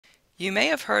You may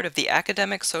have heard of the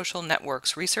academic social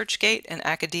networks ResearchGate and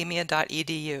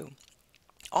Academia.edu.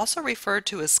 Also referred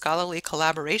to as scholarly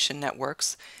collaboration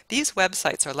networks, these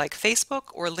websites are like Facebook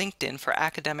or LinkedIn for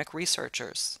academic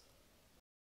researchers.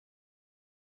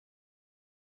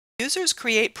 Users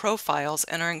create profiles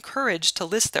and are encouraged to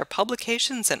list their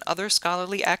publications and other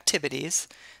scholarly activities,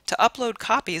 to upload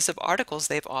copies of articles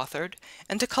they've authored,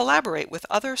 and to collaborate with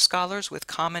other scholars with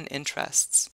common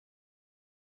interests.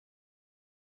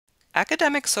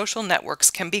 Academic social networks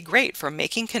can be great for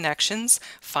making connections,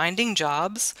 finding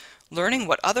jobs, learning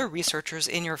what other researchers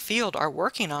in your field are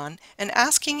working on, and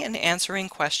asking and answering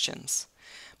questions.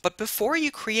 But before you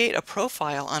create a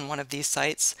profile on one of these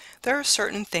sites, there are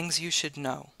certain things you should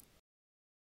know.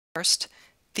 First,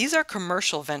 these are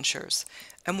commercial ventures,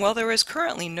 and while there is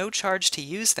currently no charge to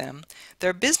use them,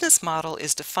 their business model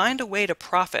is to find a way to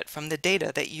profit from the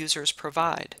data that users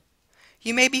provide.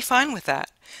 You may be fine with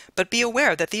that, but be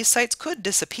aware that these sites could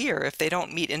disappear if they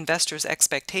don't meet investors'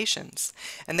 expectations,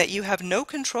 and that you have no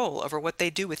control over what they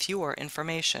do with your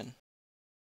information.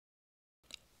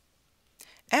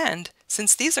 And,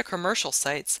 since these are commercial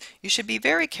sites, you should be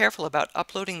very careful about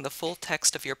uploading the full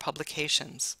text of your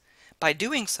publications. By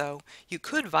doing so, you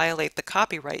could violate the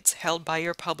copyrights held by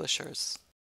your publishers.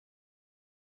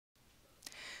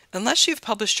 Unless you've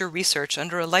published your research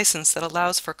under a license that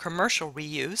allows for commercial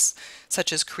reuse,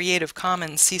 such as Creative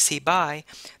Commons CC BY,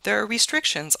 there are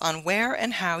restrictions on where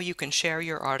and how you can share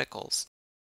your articles.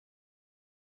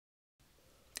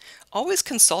 Always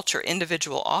consult your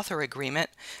individual author agreement,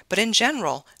 but in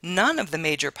general, none of the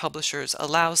major publishers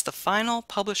allows the final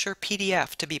publisher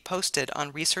PDF to be posted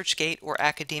on ResearchGate or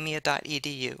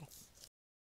Academia.edu.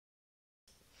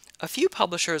 A few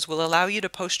publishers will allow you to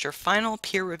post your final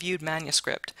peer-reviewed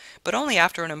manuscript, but only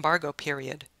after an embargo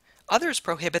period. Others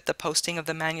prohibit the posting of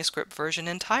the manuscript version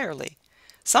entirely.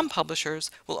 Some publishers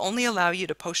will only allow you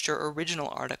to post your original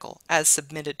article as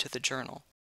submitted to the journal.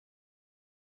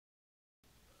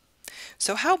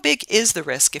 So how big is the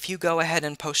risk if you go ahead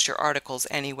and post your articles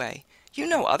anyway? You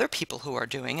know other people who are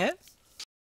doing it.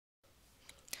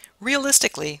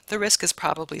 Realistically, the risk is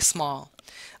probably small.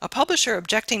 A publisher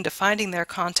objecting to finding their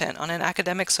content on an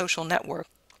academic social network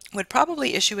would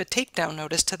probably issue a takedown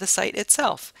notice to the site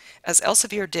itself, as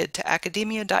Elsevier did to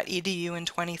Academia.edu in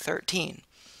 2013.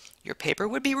 Your paper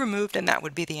would be removed and that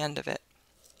would be the end of it.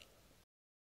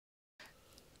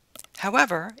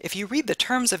 However, if you read the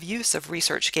terms of use of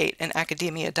ResearchGate and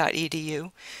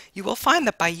Academia.edu, you will find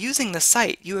that by using the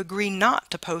site, you agree not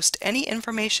to post any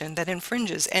information that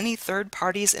infringes any third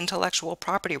party's intellectual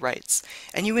property rights,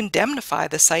 and you indemnify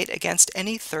the site against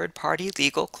any third-party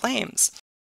legal claims.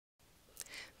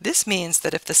 This means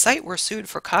that if the site were sued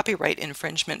for copyright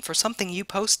infringement for something you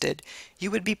posted,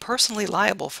 you would be personally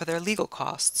liable for their legal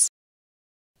costs.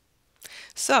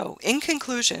 So, in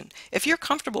conclusion, if you're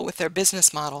comfortable with their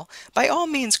business model, by all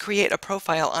means create a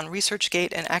profile on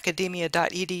ResearchGate and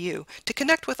Academia.edu to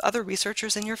connect with other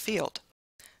researchers in your field.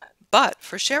 But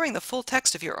for sharing the full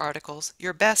text of your articles,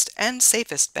 your best and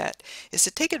safest bet is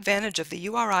to take advantage of the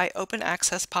URI Open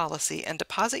Access policy and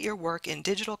deposit your work in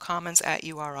Digital Commons at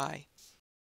URI.